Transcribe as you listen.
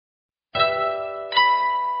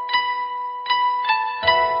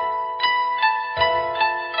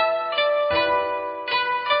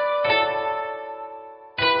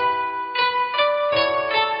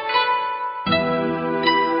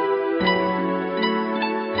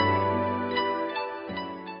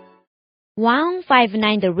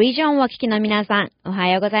159 The Region をお聞きの皆さん、おは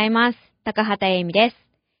ようございます。高畑恵美です。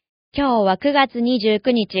今日は9月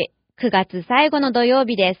29日、9月最後の土曜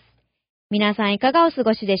日です。皆さんいかがお過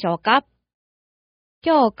ごしでしょうか？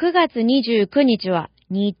今日9月29日は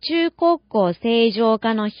日中国交正常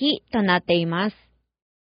化の日となっています。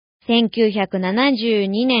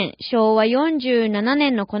1972年、昭和47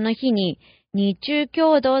年のこの日に日中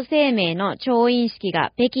共同声明の調印式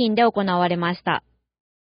が北京で行われました。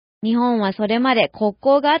日本はそれまで国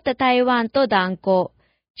交があった台湾と断交、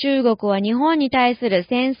中国は日本に対する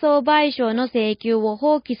戦争賠償の請求を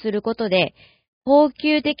放棄することで、恒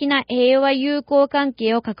久的な平和友好関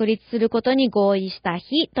係を確立することに合意した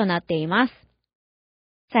日となっています。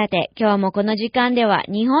さて、今日もこの時間では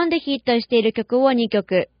日本でヒットしている曲を2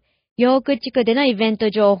曲、ヨーク地区でのイベン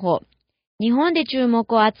ト情報、日本で注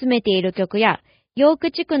目を集めている曲や、ヨー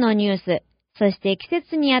ク地区のニュース、そして季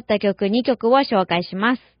節に合った曲2曲を紹介し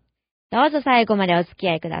ます。どうぞ最後までお付き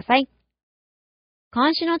合いください。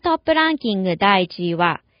今週のトップランキング第1位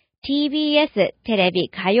は、TBS テレビ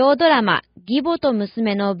火曜ドラマ、義母と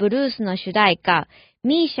娘のブルースの主題歌、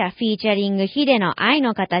ミーシャフィーチャリングヒデの愛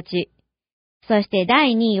の形。そして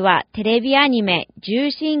第2位は、テレビアニメ、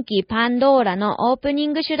重心機パンドーラのオープニ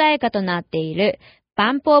ング主題歌となっている、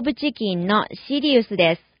バンプオブチキンのシリウス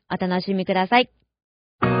です。お楽しみください。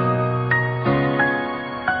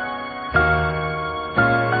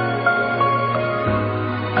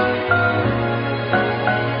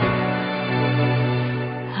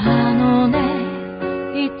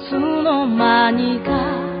何か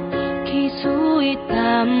気づい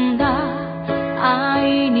たんだ。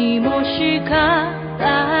愛にもし形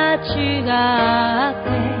があって、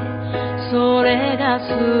それがす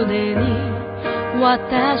でに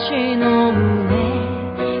私の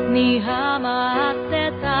胸にはまっ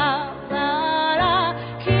てたなら、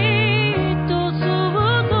きっとずっ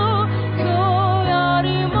と今日より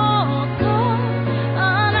もっとあ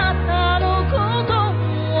なたのこと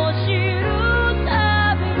を知るた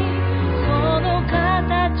びに、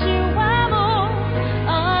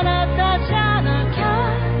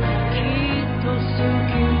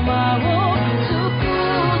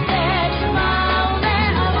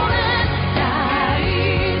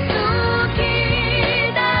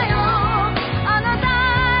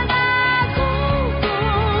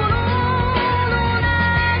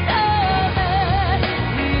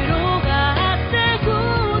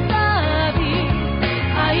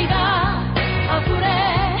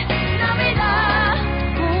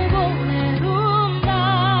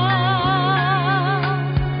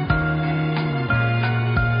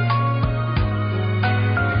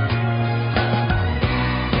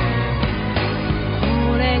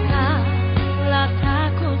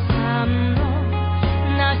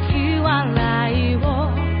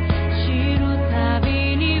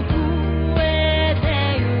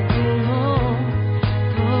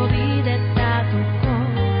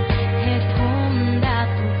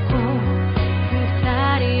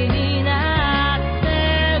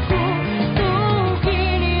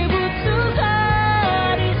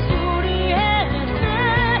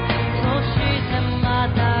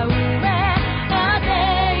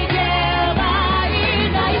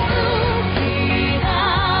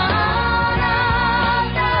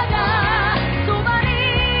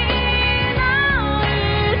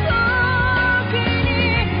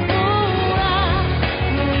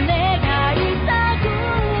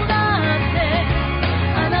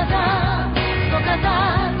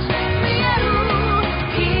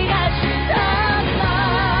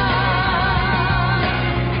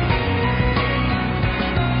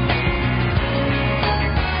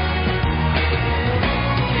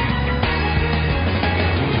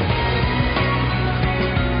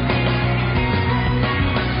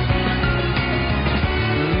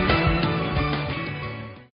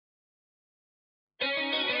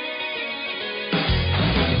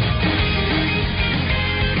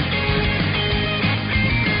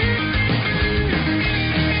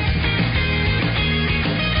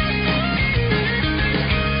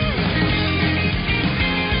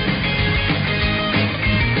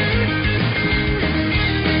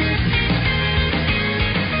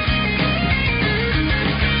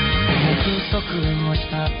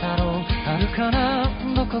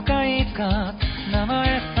名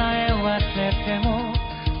前さえ忘れても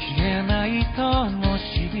消えないとの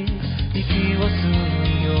しび、息を吸う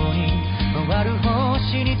ように回る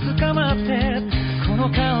星に捕まって、この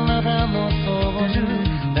体の操縦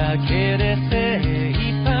だけで精一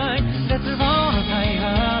杯、絶望の最果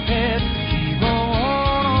て、希望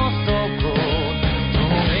の底、透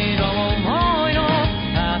明の想いの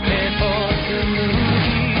盾と紡ぎ、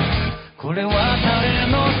これは誰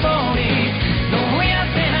のストーリー、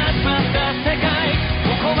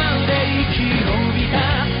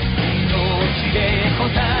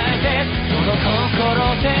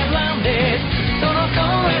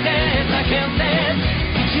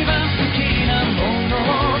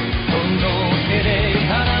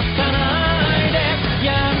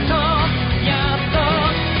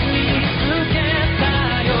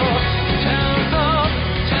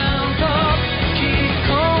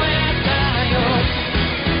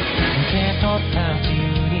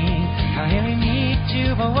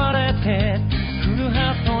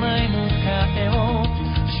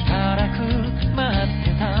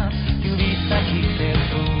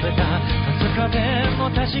風も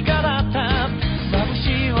確かだった。眩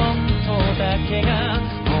しい温度だけが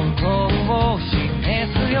本当を示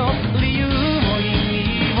すよ。理由も意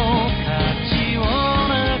味も価値を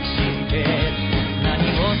なくして何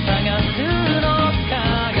を探すの。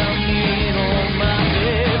鏡の前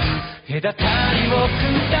で隔たりを砕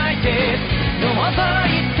いて飲まさ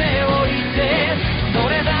いておいて、ど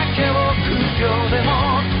れだけ臆病で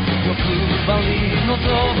も欲張りの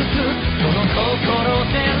動物、その心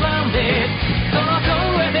で選んでその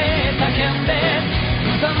声で叫んで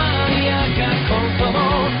ざまいあがことも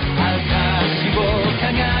証を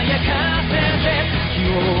輝かせて、記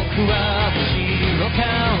憶は後ろか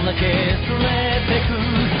ら削れてく。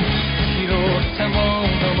拾ったもの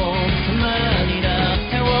も砂になっ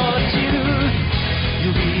て落ちる。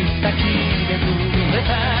指先で触れ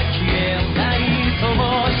た消えない灯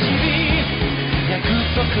火、約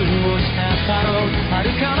束をしただろう。あ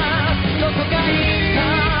るかなどこかにさ。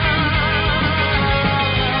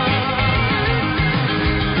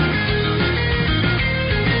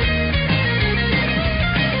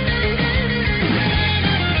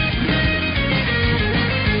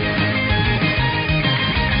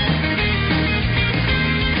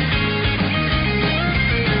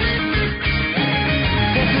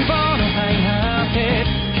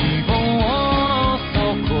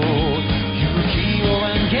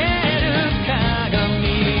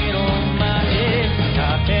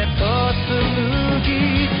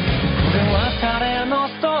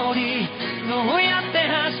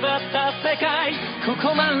こ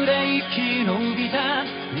こまで生き延びた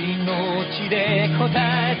命で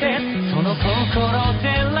答えて、その心で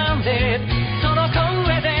選んでその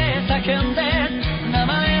声で叫んで、名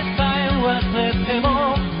前さえ忘れて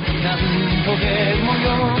も何度でも呼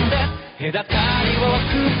んで、隔たりを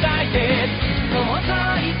砕いて遠ざ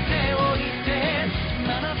いておいて眼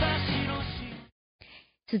差しの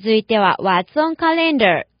続いては What's on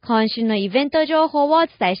Calendar、 今週のイベント情報をお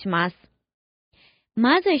伝えします。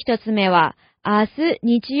まず一つ目は、明日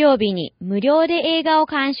日曜日に無料で映画を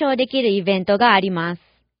鑑賞できるイベントがあります。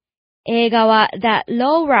映画は The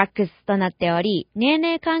Lorax となっており、年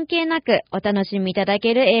齢関係なくお楽しみいただ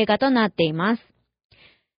ける映画となっています。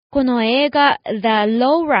この映画 The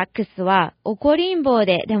Lorax は怒りん坊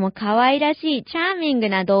でも可愛らしいチャーミング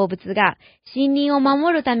な動物が森林を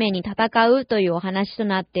守るために戦うというお話と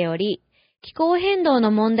なっており、気候変動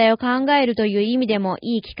の問題を考えるという意味でも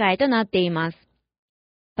いい機会となっています。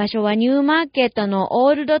場所はニューマーケットのオ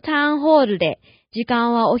ールドタウンホールで、時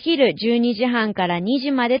間はお昼12時半から2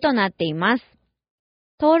時までとなっています。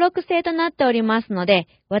登録制となっておりますので、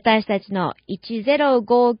私たちの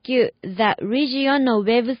1059 The Region のウ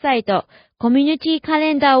ェブサイト、コミュニティカ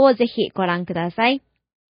レンダーをぜひご覧ください。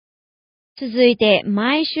続いて、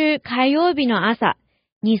毎週火曜日の朝、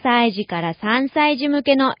2歳児から3歳児向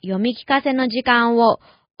けの読み聞かせの時間を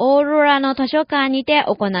オーロラの図書館にて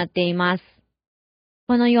行っています。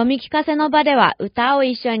この読み聞かせの場では歌を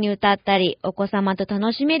一緒に歌ったり、お子様と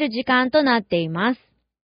楽しめる時間となっています。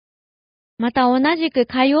また同じく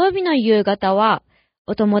火曜日の夕方は、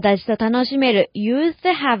お友達と楽しめる Youth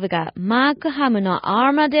Hub がマークハムのア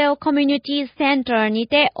ーマデルコミュニティセンターに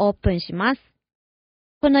てオープンします。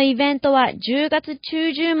このイベントは10月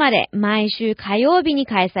中旬まで毎週火曜日に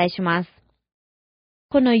開催します。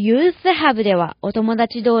この Youth Hub ではお友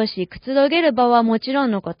達同士くつろげる場はもちろ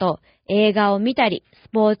んのこと、映画を見たり、ス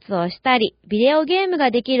ポーツをしたり、ビデオゲーム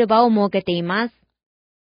ができる場を設けています。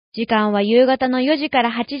時間は夕方の4時か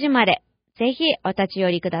ら8時まで、ぜひお立ち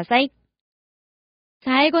寄りください。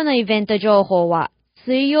最後のイベント情報は、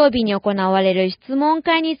水曜日に行われる質問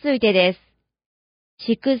会についてです。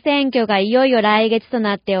地区選挙がいよいよ来月と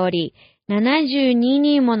なっており、72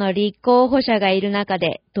人もの立候補者がいる中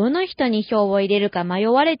で、どの人に票を入れるか迷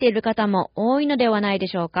われている方も多いのではないで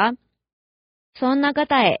しょうか。そんな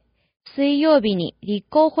方へ、水曜日に立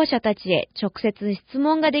候補者たちへ直接質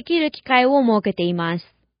問ができる機会を設けています。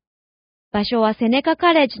場所はセネカ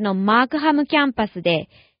カレッジのマークハムキャンパスで、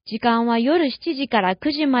時間は夜7時から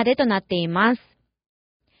9時までとなっています。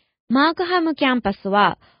マークハムキャンパス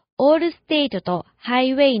は、オールステイトとハ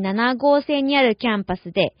イウェイ7号線にあるキャンパ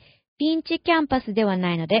スで、ピンチキャンパスでは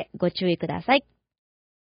ないのでご注意ください。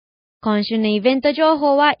今週のイベント情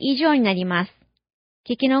報は以上になります。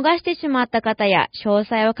聞き逃してしまった方や詳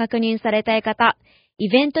細を確認されたい方、イ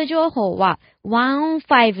ベント情報は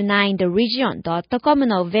 159theregion.com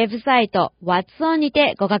のウェブサイト What's On に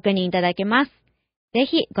てご確認いただけます。ぜ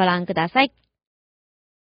ひご覧ください。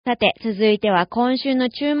さて、続いては今週の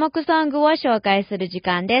注目ソングを紹介する時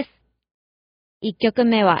間です。1曲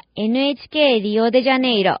目は NHK リオデジャ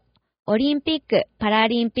ネイロ、オリンピック・パラ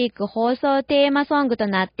リンピック放送テーマソングと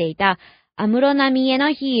なっていた安室奈美恵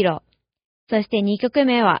のヒーロー。そして2曲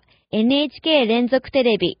目は NHK 連続テ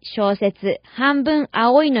レビ小説半分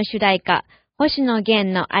青いの主題歌、星野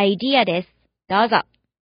源のアイディアです。どうぞ。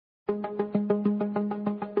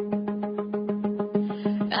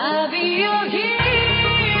I'll be your hero.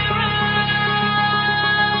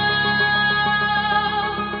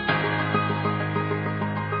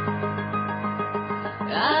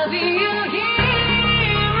 I'll be your hero.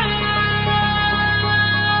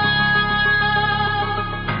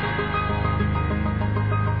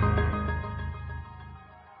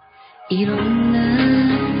 いろんな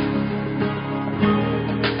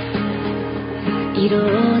色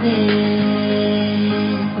で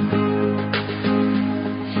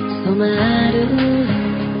染まる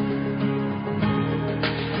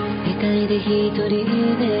世界で一人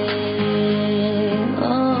で、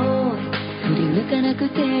振り抜かなく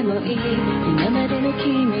てもいい今までの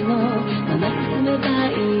君のまま進めば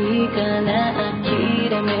いいから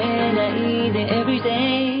諦めないで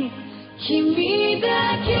Everyday 君だ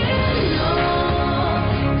けの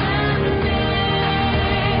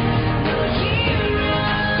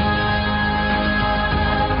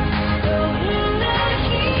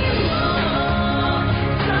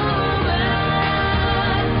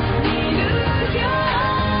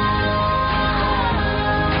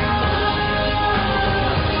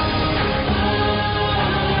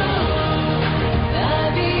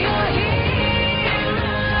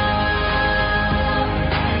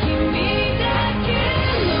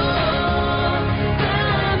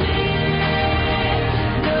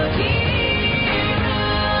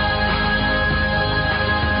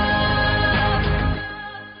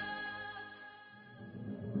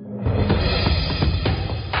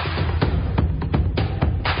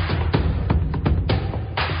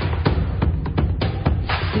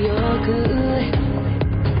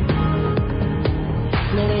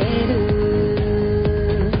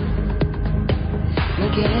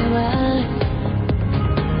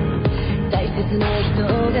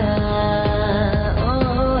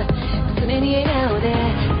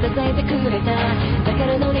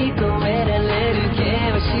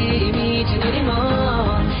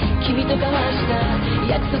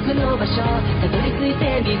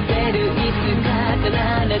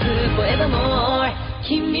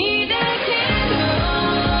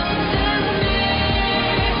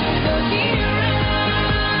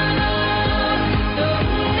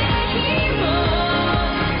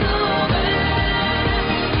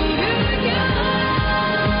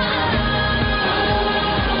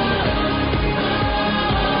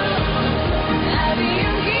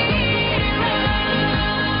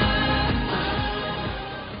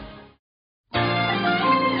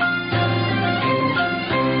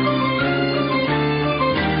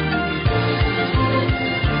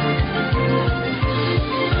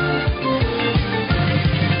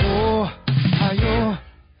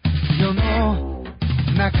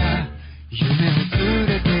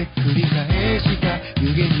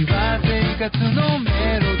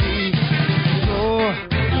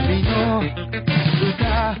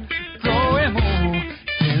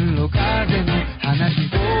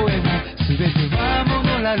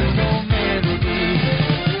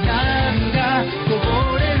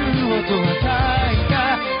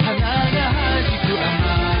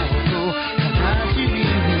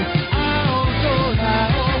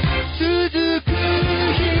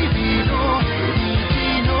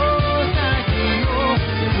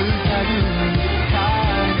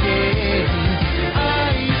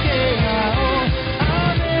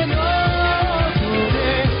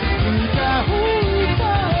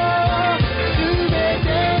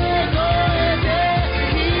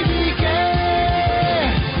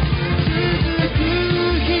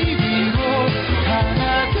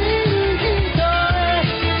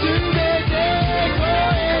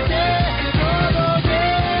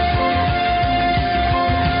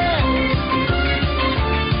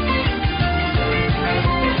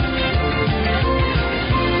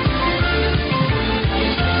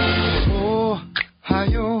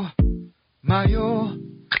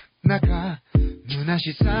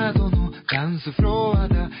しさとのダンスフロア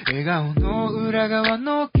だ笑顔の裏側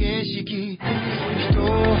の景色一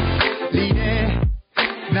人で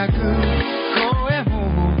泣く声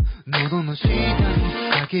も喉の下の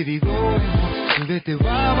叫び声も全て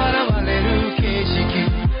は笑われる景色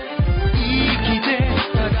生きて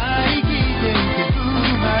ただ生きていて生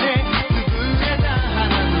まれ潰れた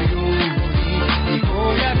花のようににこ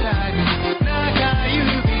やかに中指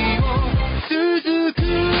を続く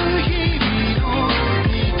日々の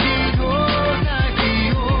道の先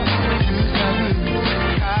を揺さぶ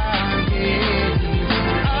影に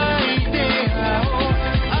相手を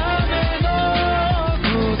雨の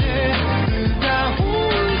音で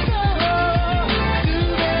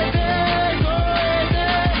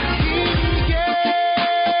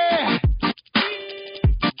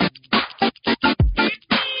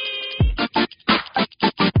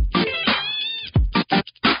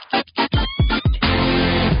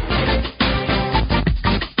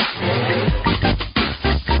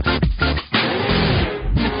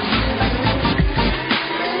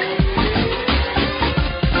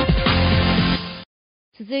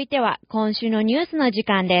続いては今週のニュースの時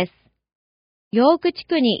間です。ヨーク地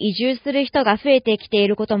区に移住する人が増えてきてい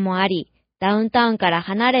ることもあり、ダウンタウンから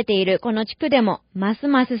離れているこの地区でもます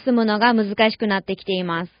ます住むのが難しくなってきてい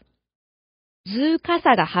ます。ズーカ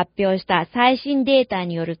サが発表した最新データ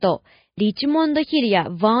によると、リチモンドヒルや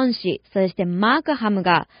ヴォン市、そしてマークハム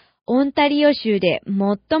がオンタリオ州で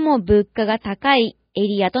最も物価が高いエ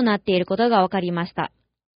リアとなっていることが分かりました。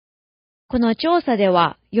この調査で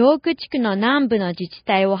は、ヨーク地区の南部の自治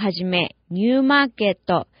体をはじめ、ニューマーケッ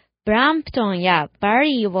ト、ブランプトンやバ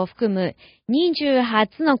リーを含む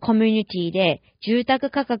28のコミュニティで住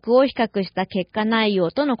宅価格を比較した結果内容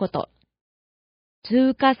とのこと。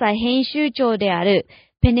通貨差編集長である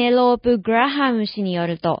ペネロープ・グラハム氏によ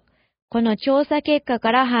ると、この調査結果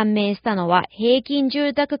から判明したのは平均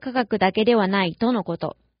住宅価格だけではないとのこ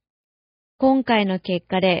と。今回の結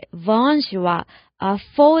果で、ヴォン市は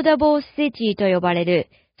Affordable City と呼ばれる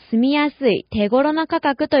住みやすい手頃な価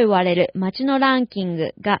格と言われる街のランキン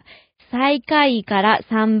グが最下位から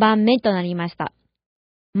3番目となりました。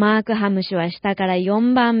マークハム市は下から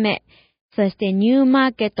4番目、そしてニューマ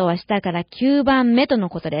ーケットは下から9番目との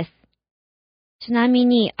ことです。ちなみ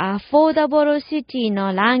にAffordable City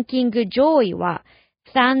のランキング上位は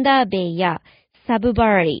サンダーベイやサブ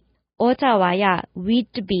バリー、オタワやウィッ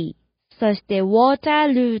トビー、そしてウォータ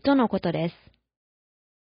ールーとのことです。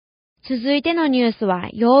続いてのニュースは、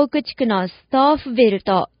ヨーク地区のストーフビル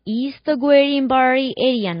とイーストグエリンバリー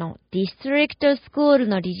エリアのディストリクトスクール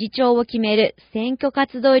の理事長を決める選挙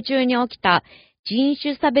活動中に起きた人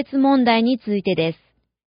種差別問題についてです。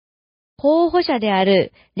候補者であ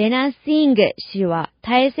るレナ・シング氏は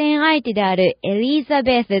対戦相手であるエリザ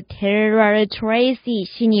ベス・テレラル・トレイシ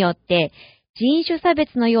ー氏によって人種差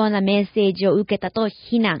別のようなメッセージを受けたと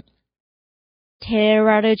非難。テレ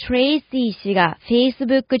ラル・トレイシー氏が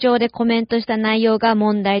Facebook 上でコメントした内容が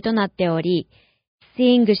問題となっており、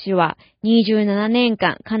シング氏は27年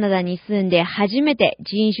間カナダに住んで初めて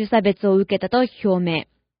人種差別を受けたと表明。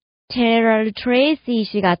テレラル・トレイシー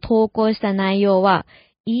氏が投稿した内容は、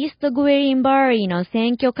イーストグエリンバリーの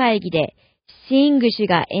選挙会議で、シング氏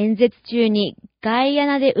が演説中にガイア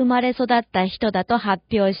ナで生まれ育った人だと発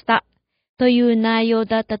表したという内容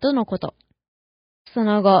だったとのこと。そ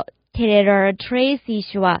の後、テレラル・トレイシー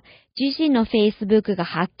氏は自身の Facebook が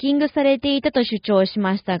ハッキングされていたと主張し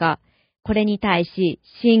ましたが、これに対し、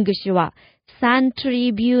シング氏はサント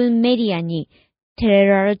リビューンメディアにテレ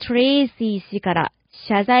ラル・トレイシー氏から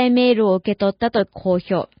謝罪メールを受け取ったと公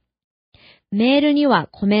表。メールには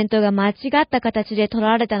コメントが間違った形で取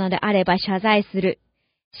られたのであれば謝罪する。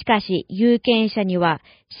しかし、有権者には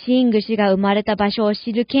シング氏が生まれた場所を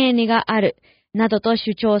知る権利がある、などと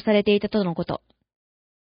主張されていたとのこと。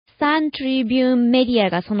サントリビューンメディ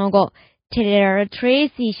アがその後、テレラル・トレイ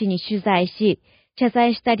シー氏に取材し、謝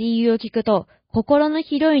罪した理由を聞くと、心の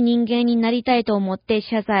広い人間になりたいと思って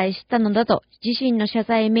謝罪したのだと自身の謝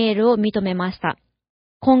罪メールを認めました。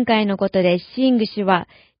今回のことでシング氏は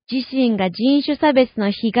自身が人種差別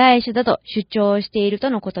の被害者だと主張している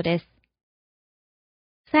とのことです。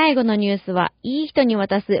最後のニュースは、いい人に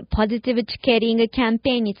渡すポジティブチケッティングキャン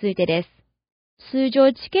ペーンについてです。通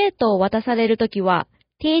常チケットを渡されるときは、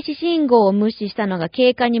停止信号を無視したのが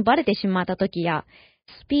警官にバレてしまったときや、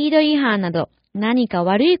スピード違反など何か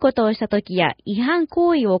悪いことをしたときや違反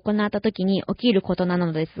行為を行ったときに起きることな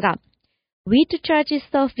のですが、ウィットチャーチ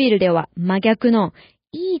ストフィルでは真逆の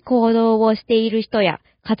いい行動をしている人や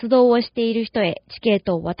活動をしている人へチケッ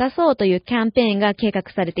トを渡そうというキャンペーンが計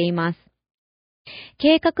画されています。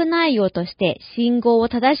計画内容として信号を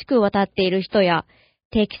正しく渡っている人や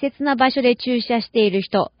適切な場所で駐車している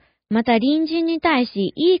人、また隣人に対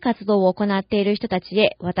しいい活動を行っている人たち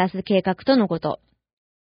へ渡す計画とのこと。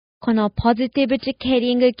このポジティブチケッテ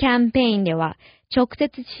ィングキャンペーンでは、直接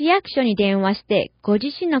市役所に電話してご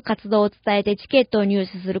自身の活動を伝えてチケットを入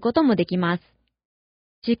手することもできます。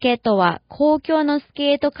チケットは公共のス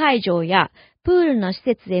ケート会場やプールの施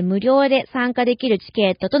設で無料で参加できるチ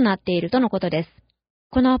ケットとなっているとのことです。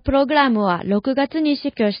このプログラムは6月に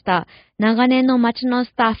死去した長年の町の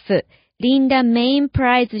スタッフ、リンダ・メイン・プ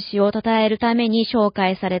ライズ氏を称えるために紹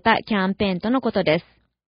介されたキャンペーンとのことです。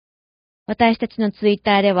私たちのツイッ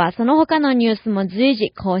ターではその他のニュースも随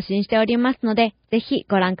時更新しておりますので、ぜひ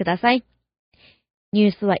ご覧ください。ニ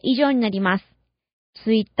ュースは以上になります。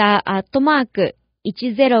ツイッター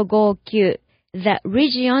@1059 The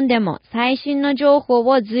Region でも最新の情報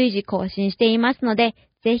を随時更新していますので、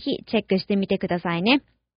ぜひチェックしてみてくださいね。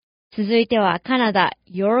続いてはカナダ、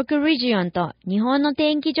ヨークリジオンと日本の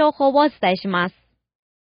天気情報をお伝えします。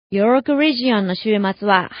ヨークリジオンの週末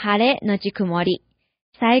は晴れのち曇り。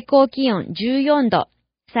最高気温14度、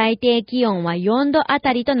最低気温は4度あ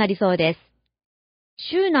たりとなりそうです。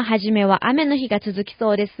週の初めは雨の日が続き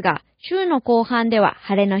そうですが、週の後半では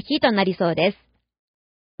晴れの日となりそうです。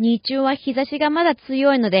日中は日差しがまだ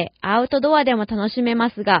強いので、アウトドアでも楽しめま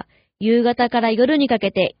すが、夕方から夜にか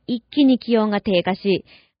けて一気に気温が低下し、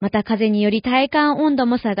また風により体感温度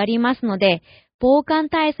も下がりますので、防寒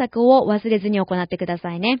対策を忘れずに行ってくだ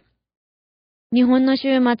さいね。日本の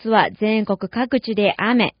週末は全国各地で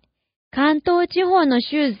雨。関東地方の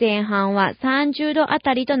週前半は30度あ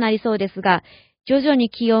たりとなりそうですが、徐々に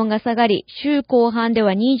気温が下がり、週後半で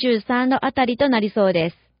は23度あたりとなりそうで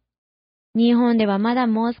す。日本ではまだ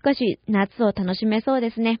もう少し夏を楽しめそうで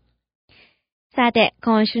すね。さて、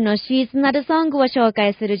今週のシーズナルソングを紹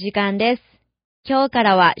介する時間です。今日か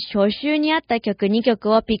らは初週にあった曲2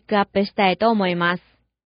曲をピックアップしたいと思います。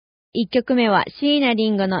1曲目は椎名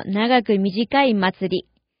林檎の長く短い祭り。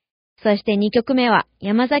そして2曲目は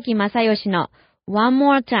山崎正義の One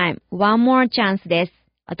More Time, One More Chance です。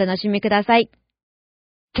お楽しみください。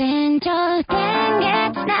天頂天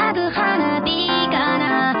月なぐ花火か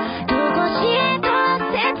な、とこしえと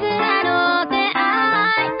切なの出会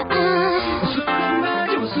い、するま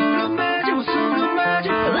じもするまじもするまじ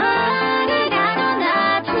も我らの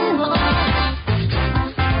夏を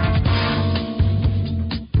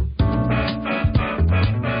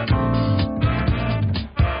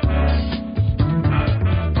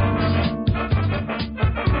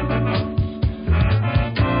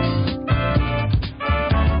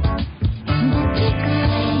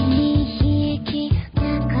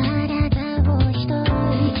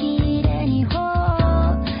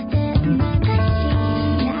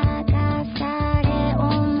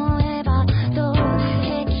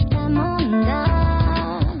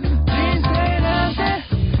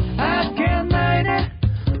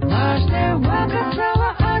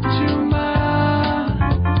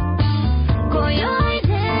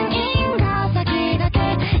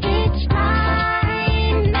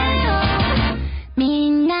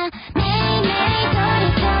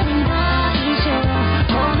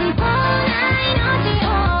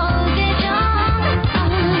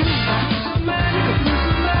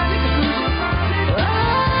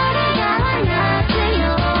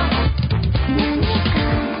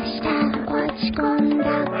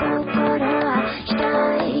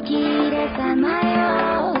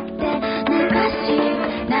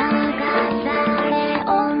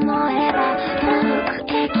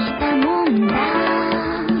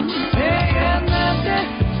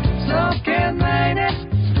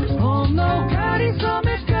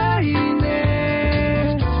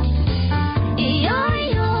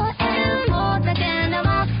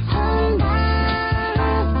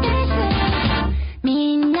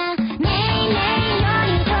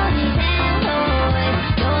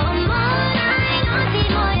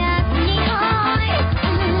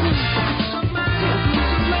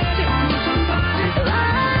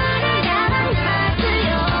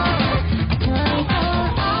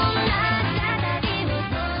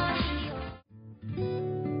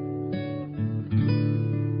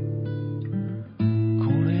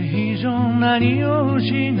何を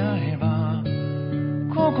失えば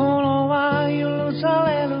心は許さ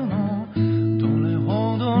れるの、どれ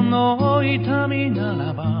ほどの痛みな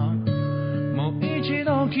らばもう一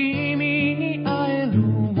度君に会える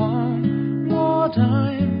One more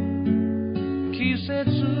time、 季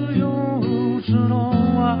節よ移ろ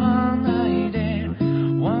わないで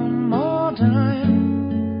One more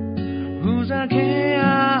time、 ふざけ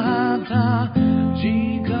合った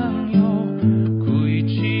時間よ、食い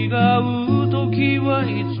違う時はい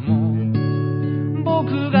つも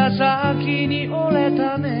僕が先に折れ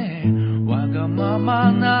たね、わがま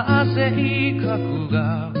まな性格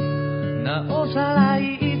がなおさら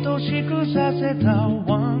愛しくさせた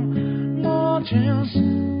One more chance、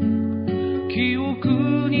 記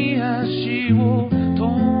憶に足を取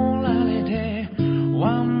られて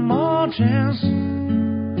One more chance、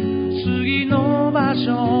 次の場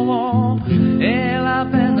所を選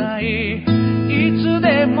べない、いつ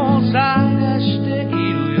でも探してい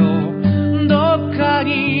るよ、どっか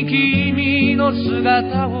に君の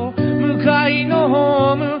姿を、向かいの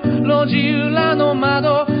ホーム、路地裏の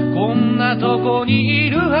窓、こんなとこにい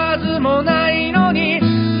るはずもないのに、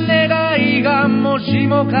願いがもし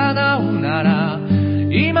も叶うなら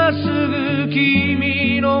今すぐ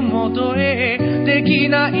君のもとへ、でき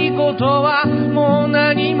ないことはもう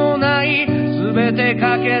何もない、すべて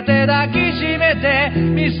かけて抱きしめて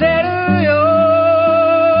みせるよ、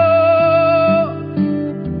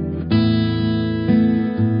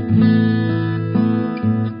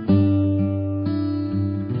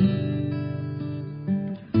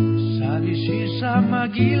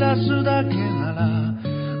紛らすだけなら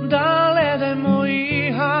誰でもい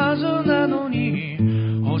いはずなのに、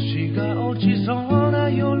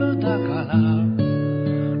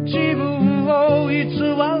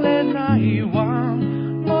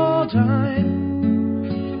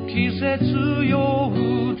切よ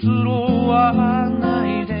移ろわ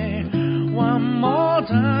ないで One more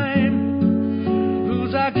time ふ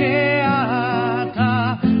ざけ合っ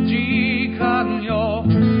た時間よ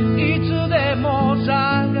いつでも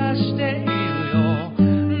探している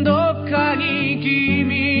よどっかに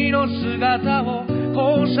君の姿を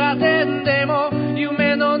交差点でも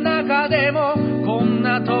夢の中でもこん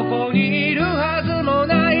なとこにいるはずも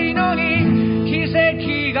ないのに奇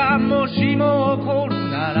跡がもしも起こる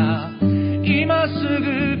なら今す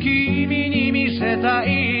ぐ君に見せた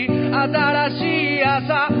い新しい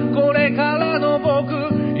朝これからの僕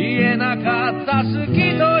言えなかった好き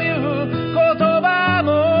という言葉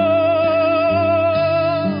も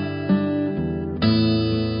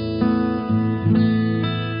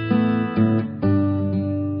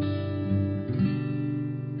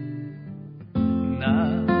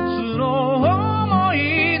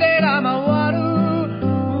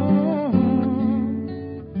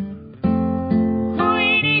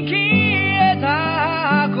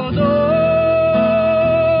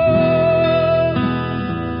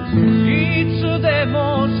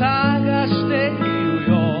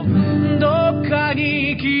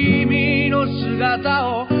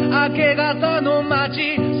明け方の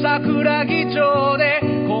街桜木町で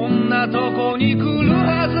こんなとこに来る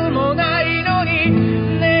はずもないの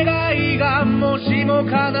に願いがもしも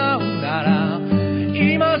叶うなら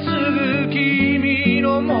今すぐ君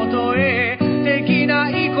のもとへできな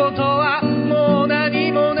いことはもう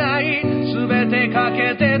何もない全てか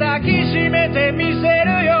けて抱きしめてみせ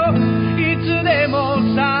るよいつでも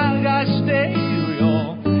探している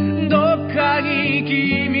よどっかに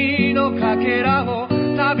君のかけらを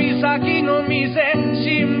旅先の店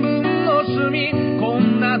新聞の隅こ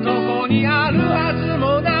んなとこにあるはず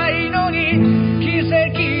もないのに奇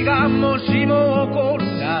跡がもしも起こる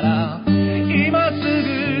なら今す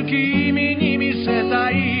ぐ君に見せ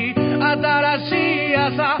たい新しい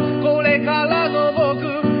朝これからの僕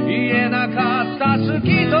言えなかった好き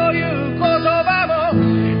という言葉も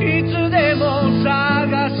いつでも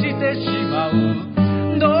探してしまう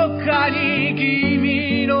どっかに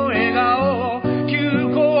君の笑顔を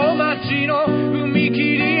街の踏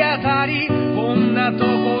切あたりこんなと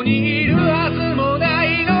こにいるはずもな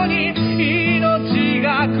いのに命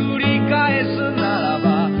が繰り返すなら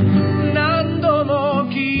ば何度も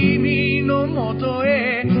君のもと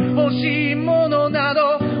へ欲しいものな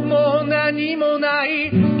どもう何もな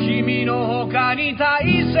い君の他に大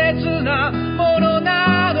切なもの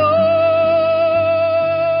など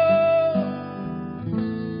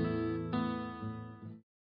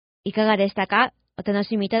いかがでしたか？お楽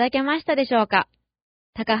しみいただけましたでしょうか？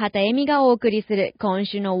高畑恵美がお送りする今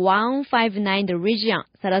週の159 The Region、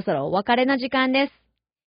そろそろお別れの時間です。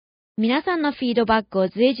皆さんのフィードバックを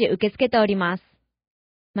随時受け付けております。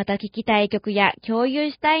また聞きたい曲や共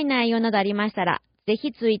有したい内容などありましたら、ぜ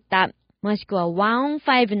ひツイッター、もしくは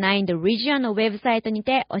159 The Region のウェブサイトに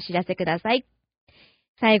てお知らせください。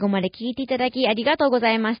最後まで聞いていただきありがとうご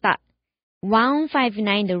ざいました。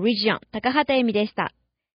159 The Region、高畑恵美でした。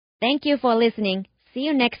Thank you for listening. See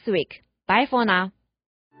you next week. Bye for now.